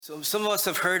So some of us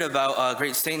have heard about a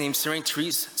great saint named Saint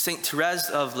Therese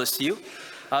of Lisieux.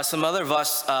 Some other of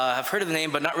us have heard of the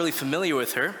name but not really familiar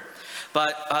with her.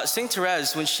 But Saint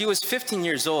Therese, when she was 15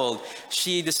 years old,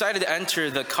 she decided to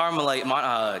enter the Carmelite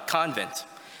convent.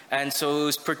 And so it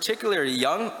was particularly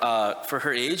young for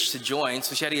her age to join,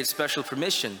 so she had to get special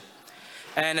permission.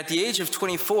 And at the age of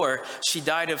 24, she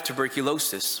died of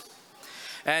tuberculosis.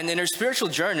 And in her spiritual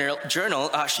journal,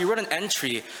 she wrote an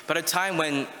entry about a time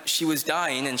when she was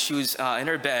dying and she was in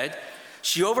her bed.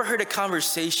 She overheard a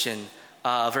conversation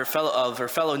of her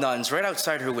fellow nuns right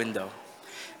outside her window.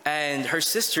 And her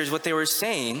sisters, what they were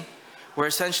saying were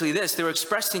essentially this. They were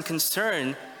expressing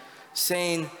concern,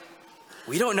 saying,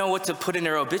 "We don't know what to put in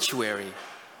her obituary.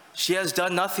 She has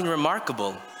done nothing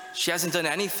remarkable. She hasn't done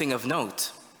anything of note."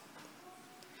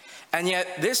 And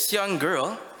yet this young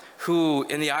girl, who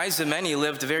in the eyes of many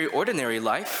lived a very ordinary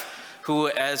life, who,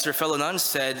 as her fellow nuns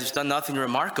said, has done nothing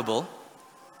remarkable,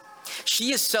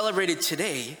 she is celebrated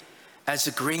today as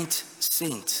a great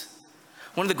saint,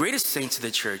 one of the greatest saints of the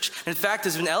church. In fact,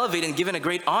 has been elevated and given a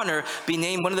great honor, being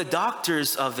named one of the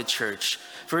doctors of the church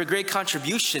for a great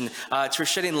contribution to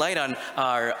shedding light on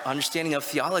our understanding of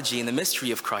theology and the mystery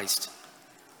of Christ.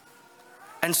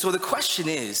 And so the question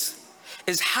is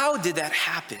how did that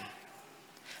happen?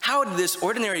 How did this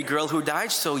ordinary girl who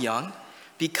died so young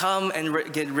become and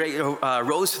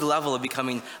rose to the level of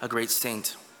becoming a great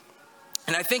saint?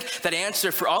 And I think that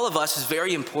answer for all of us is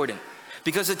very important,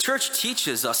 because the church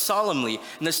teaches us solemnly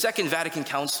in the Second Vatican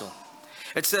Council.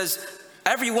 It says,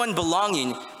 everyone,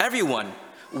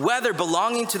 whether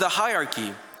belonging to the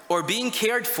hierarchy or being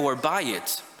cared for by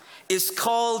it, is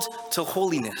called to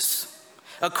holiness,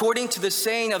 according to the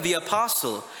saying of the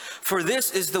apostle, "For this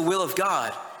is the will of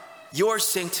God, your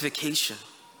sanctification."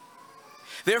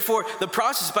 Therefore, the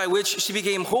process by which she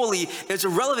became holy is a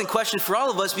relevant question for all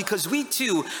of us, because we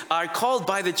too are called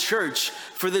by the church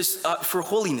for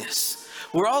holiness.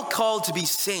 We're all called to be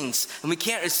saints, and we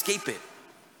can't escape it.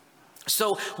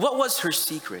 So what was her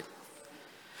secret?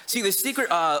 See, the secret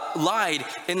lied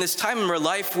in this time in her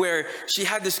life where she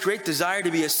had this great desire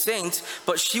to be a saint,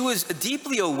 but she was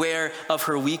deeply aware of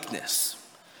her weakness.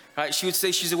 Right? She would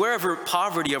say she's aware of her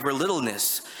poverty, of her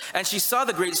littleness. And she saw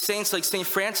the great saints like St.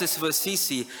 Francis of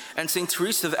Assisi and St.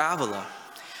 Teresa of Avila,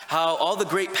 how all the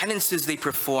great penances they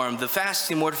performed, the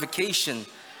fasting, mortification,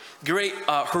 great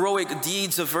heroic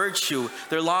deeds of virtue,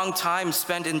 their long time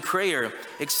spent in prayer,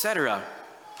 etc.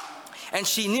 And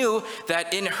she knew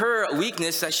that in her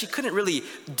weakness that she couldn't really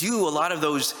do a lot of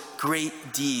those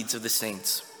great deeds of the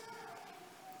saints.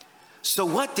 So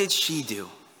what did she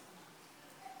do?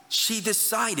 She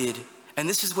decided, and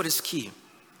this is what is key,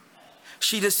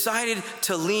 she decided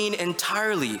to lean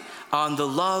entirely on the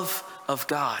love of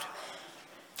God,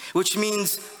 which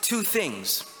means two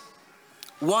things.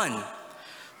 One,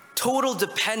 total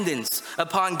dependence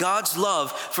upon God's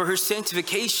love for her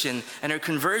sanctification and her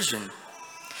conversion.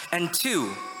 And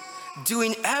two,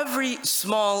 doing every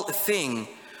small thing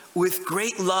with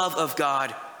great love of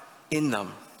God in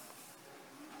them.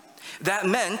 That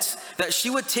meant that she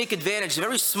would take advantage of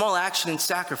every small action and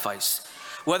sacrifice,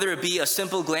 whether it be a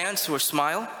simple glance or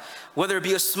smile, whether it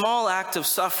be a small act of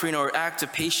suffering or act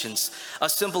of patience, a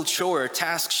simple chore or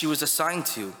task she was assigned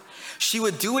to. She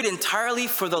would do it entirely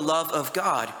for the love of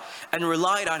God and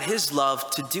relied on His love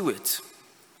to do it.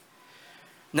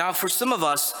 Now, for some of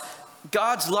us,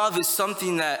 God's love is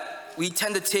something that we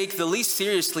tend to take the least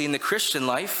seriously in the Christian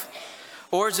life,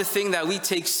 or is a thing that we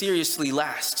take seriously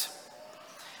last.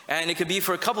 And it could be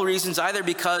for a couple reasons, either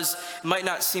because it might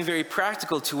not seem very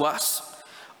practical to us,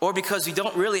 or because we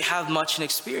don't really have much an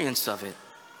experience of it.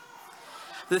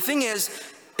 The thing is,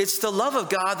 it's the love of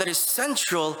God that is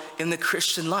central in the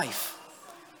Christian life.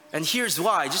 And here's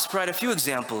why, just to provide a few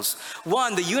examples.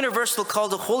 One, the universal call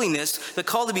to holiness, the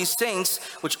call to be saints,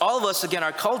 which all of us again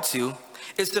are called to,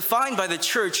 is defined by the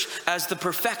church as the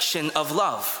perfection of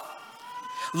love.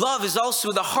 Love is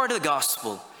also the heart of the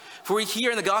gospel. For we hear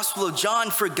in the Gospel of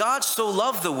John, "For God so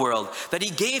loved the world that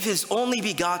He gave His only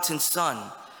begotten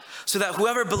Son, so that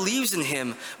whoever believes in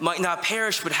Him might not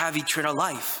perish but have eternal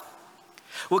life."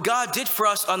 What God did for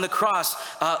us on the cross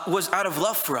was out of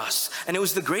love for us, and it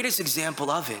was the greatest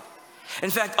example of it. In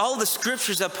fact, all the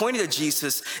scriptures that pointed to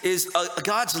Jesus is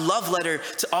God's love letter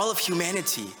to all of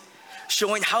humanity,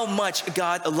 showing how much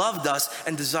God loved us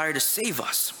and desired to save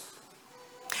us.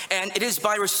 And it is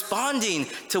by responding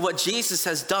to what Jesus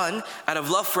has done out of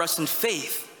love for us in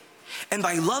faith, and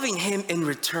by loving Him in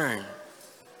return,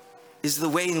 is the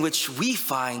way in which we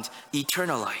find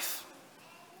eternal life.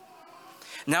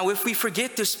 Now, if we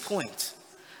forget this point,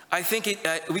 I think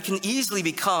we can easily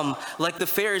become like the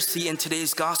Pharisee in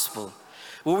today's gospel,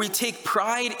 where we take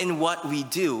pride in what we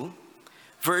do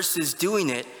versus doing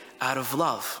it out of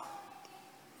love.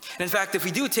 And in fact, if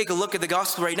we do take a look at the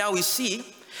gospel right now, we see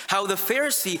how the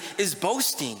Pharisee is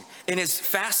boasting in his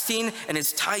fasting and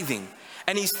his tithing.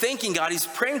 And he's thanking God, he's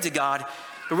praying to God,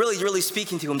 but really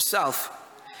speaking to himself,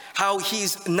 how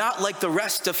he's not like the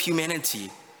rest of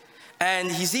humanity.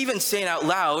 And he's even saying out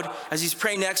loud, as he's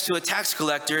praying next to a tax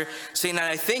collector, saying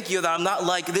that I thank you that I'm not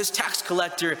like this tax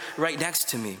collector right next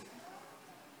to me.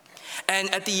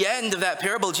 And at the end of that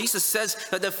parable, Jesus says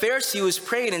that the Pharisee was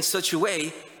praying in such a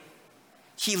way,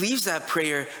 he leaves that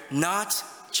prayer not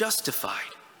justified,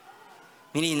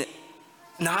 meaning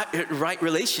not a right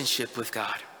relationship with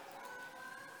God.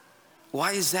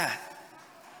 Why is that?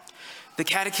 The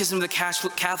Catechism of the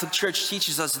Catholic Church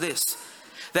teaches us this,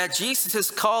 that Jesus is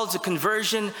called to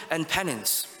conversion and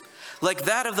penance, like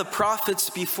that of the prophets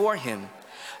before him,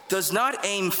 does not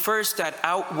aim first at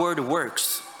outward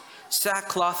works,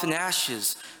 sackcloth and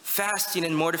ashes, fasting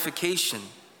and mortification,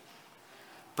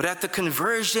 but at the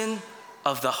conversion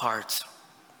of the heart,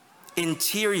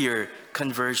 interior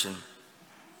conversion.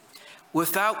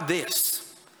 Without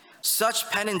this, such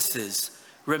penances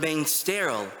remain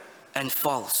sterile and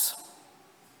false.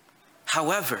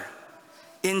 However,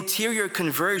 interior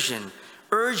conversion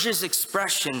urges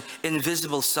expression in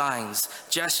visible signs,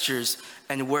 gestures,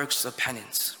 and works of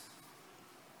penance.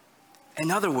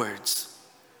 In other words,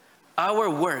 our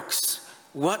works,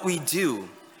 what we do,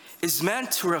 is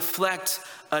meant to reflect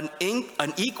an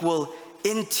equal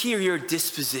interior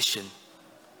disposition,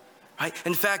 right?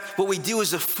 In fact, what we do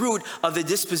is a fruit of the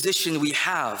disposition we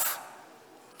have.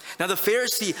 Now, the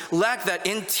Pharisee lacked that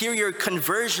interior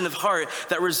conversion of heart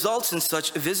that results in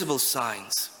such visible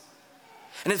signs.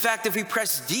 And in fact, if we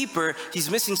press deeper, he's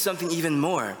missing something even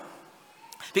more.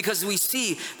 Because we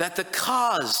see that the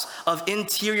cause of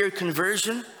interior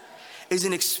conversion is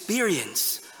an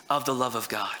experience of the love of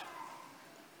God.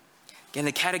 Again,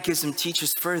 the Catechism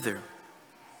teaches further.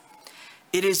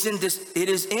 It is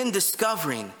in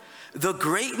discovering the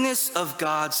greatness of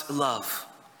God's love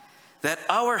that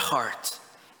our heart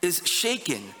is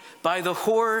shaken by the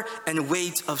horror and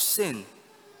weight of sin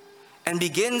and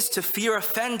begins to fear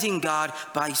offending God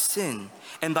by sin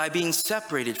and by being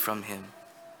separated from him.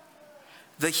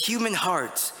 The human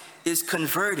heart is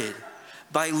converted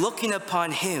by looking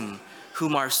upon him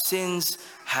whom our sins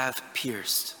have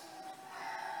pierced.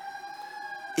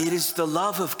 It is the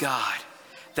love of God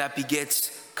that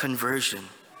begets conversion.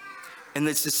 And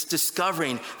it's this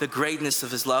discovering the greatness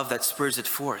of his love that spurs it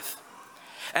forth.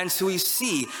 And so we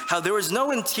see how there was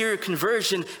no interior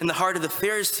conversion in the heart of the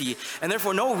Pharisee, and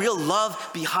therefore no real love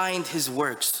behind his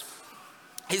works.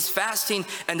 His fasting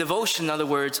and devotion, in other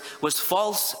words, was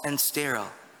false and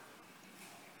sterile.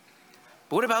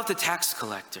 But what about the tax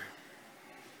collector?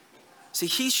 See,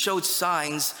 he showed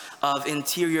signs of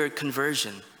interior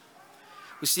conversion.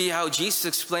 We see how Jesus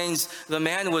explains the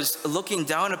man was looking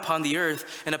down upon the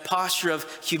earth in a posture of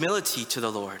humility to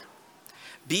the Lord,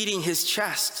 beating his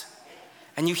chest.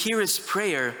 And you hear his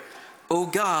prayer, "O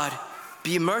God,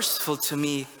 be merciful to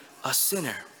me, a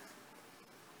sinner."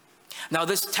 Now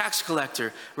this tax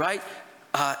collector, right?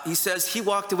 He says he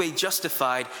walked away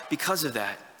justified because of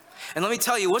that. And let me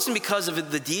tell you, it wasn't because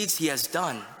of the deeds he has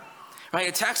done. Right,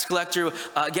 a tax collector,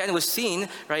 again, was seen,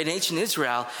 right, in ancient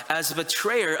Israel as a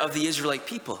betrayer of the Israelite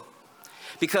people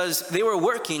because they were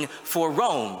working for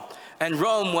Rome, and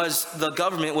Rome was the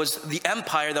government, was the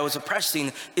empire that was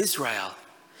oppressing Israel.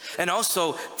 And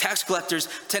also, tax collectors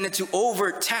tended to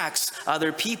overtax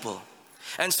other people.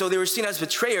 And so they were seen as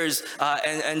betrayers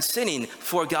and sinning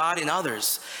for God and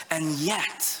others. And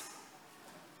yet,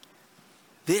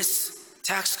 this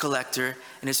tax collector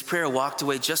in his prayer walked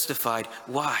away justified.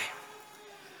 Why?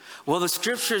 Well, the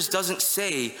scriptures doesn't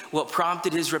say what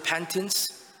prompted his repentance,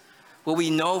 what we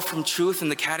know from truth in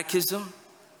the Catechism.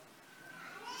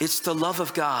 It's the love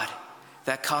of God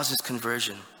that causes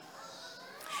conversion.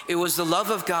 It was the love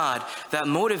of God that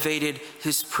motivated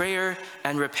his prayer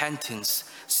and repentance,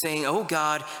 saying, "Oh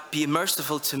God, be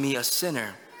merciful to me, a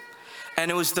sinner." And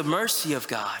it was the mercy of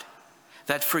God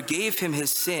that forgave him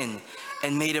his sin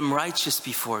and made him righteous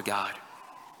before God.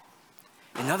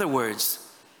 In other words,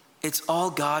 it's all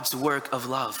God's work of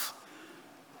love.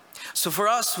 So for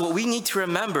us, what we need to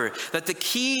remember that the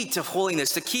key to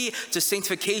holiness, the key to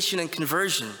sanctification and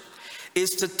conversion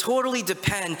is to totally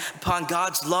depend upon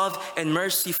God's love and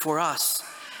mercy for us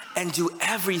and do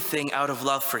everything out of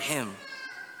love for him.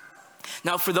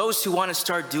 Now, for those who want to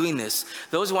start doing this,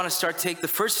 those who want to start take the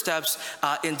first steps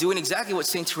in doing exactly what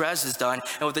St. Therese has done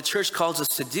and what the church calls us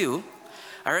to do,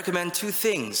 I recommend two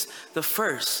things. The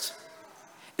first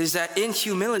is that in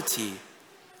humility,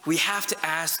 we have to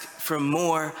ask for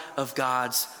more of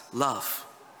God's love.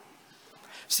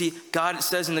 See, God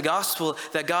says in the gospel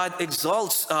that God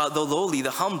exalts the lowly,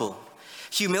 the humble.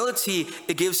 Humility,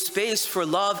 it gives space for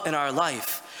love in our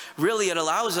life. Really, it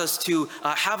allows us to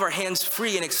have our hands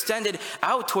free and extended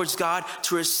out towards God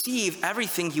to receive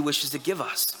everything He wishes to give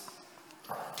us.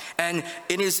 And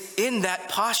it is in that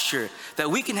posture that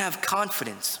we can have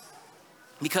confidence,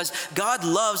 because God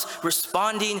loves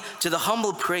responding to the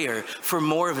humble prayer for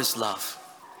more of His love.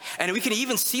 And we can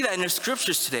even see that in the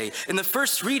scriptures today. In the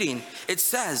first reading, it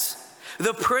says,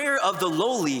 "The prayer of the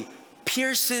lowly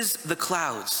pierces the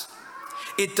clouds.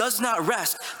 It does not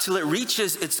rest till it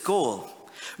reaches its goal,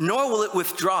 nor will it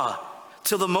withdraw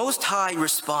till the Most High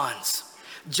responds,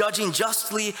 judging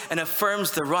justly and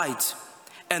affirms the right,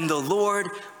 and the Lord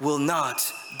will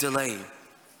not delay."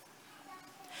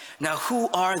 Now, who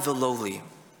are the lowly?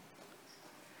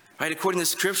 Right, according to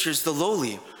the scriptures, the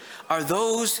lowly are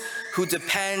those who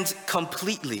depend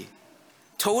completely,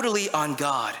 totally on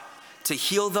God to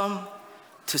heal them,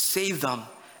 to save them,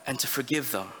 and to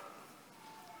forgive them.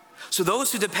 So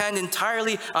those who depend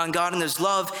entirely on God and His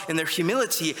love and their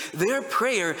humility, their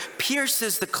prayer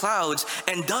pierces the clouds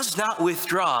and does not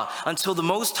withdraw until the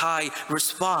Most High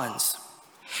responds.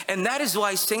 And that is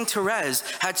why Saint Therese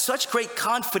had such great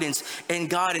confidence in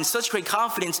God and such great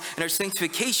confidence in her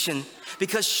sanctification,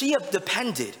 because she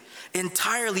depended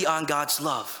entirely on God's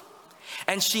love.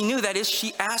 And she knew that if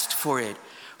she asked for it,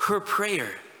 her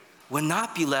prayer would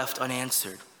not be left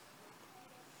unanswered.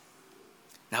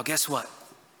 Now, guess what?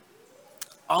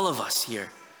 All of us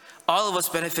here, all of us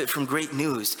benefit from great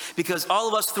news, because all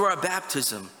of us, through our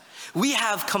baptism, we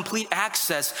have complete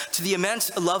access to the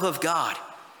immense love of God.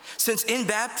 Since in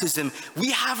baptism,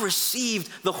 we have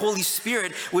received the Holy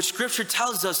Spirit, which Scripture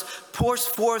tells us pours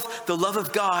forth the love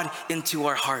of God into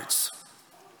our hearts.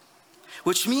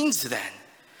 Which means then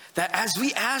that as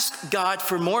we ask God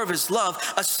for more of His love,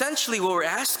 essentially what we're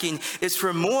asking is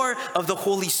for more of the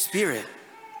Holy Spirit.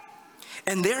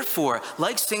 And therefore,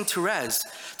 like Saint Therese,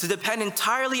 to depend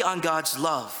entirely on God's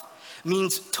love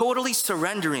means totally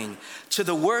surrendering to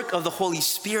the work of the Holy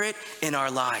Spirit in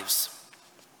our lives.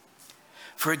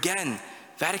 For again,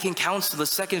 Vatican Council, the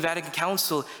Second Vatican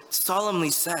Council,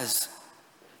 solemnly says,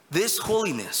 this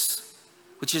holiness,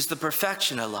 which is the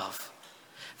perfection of love,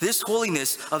 this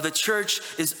holiness of the Church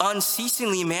is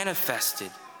unceasingly manifested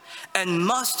and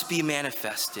must be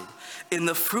manifested in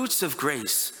the fruits of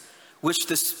grace, which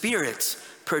the Spirit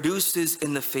produces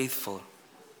in the faithful.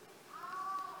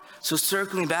 So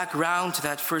circling back around to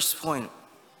that first point,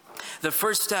 the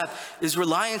first step is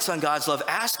reliance on God's love,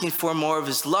 asking for more of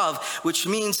His love, which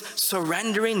means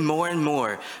surrendering more and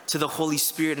more to the Holy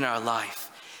Spirit in our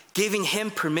life, giving Him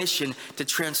permission to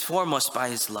transform us by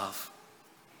His love.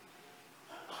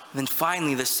 And then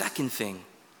finally, the second thing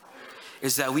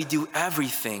is that we do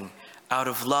everything out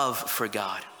of love for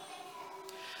God.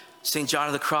 St. John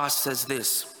of the Cross says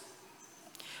this: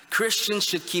 Christians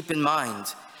should keep in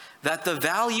mind that the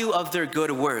value of their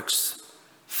good works,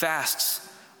 fasts,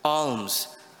 alms,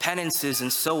 penances,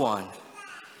 and so on,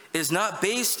 is not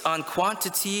based on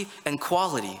quantity and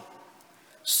quality,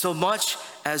 so much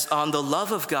as on the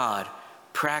love of God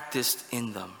practiced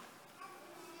in them.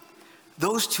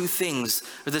 Those two things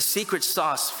are the secret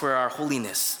sauce for our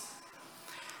holiness.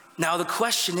 Now the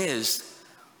question is,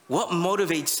 what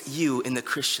motivates you in the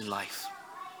Christian life?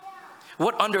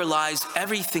 What underlies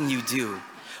everything you do?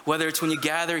 Whether it's when you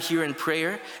gather here in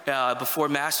prayer, before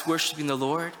Mass worshiping the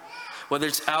Lord, whether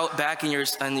it's out back in your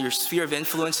sphere of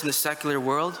influence in the secular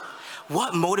world,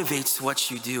 what motivates what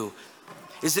you do?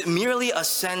 Is it merely a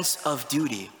sense of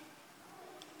duty?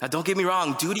 Now don't get me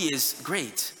wrong, duty is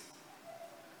great,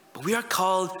 but we are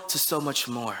called to so much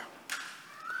more.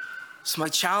 So my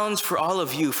challenge for all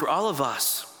of you, for all of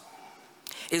us,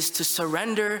 is to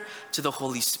surrender to the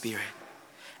Holy Spirit.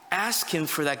 Ask Him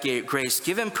for that grace.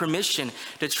 Give Him permission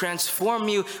to transform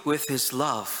you with His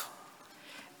love.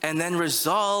 And then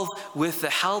resolve, with the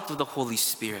help of the Holy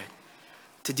Spirit,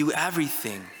 to do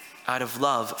everything out of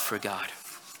love for God.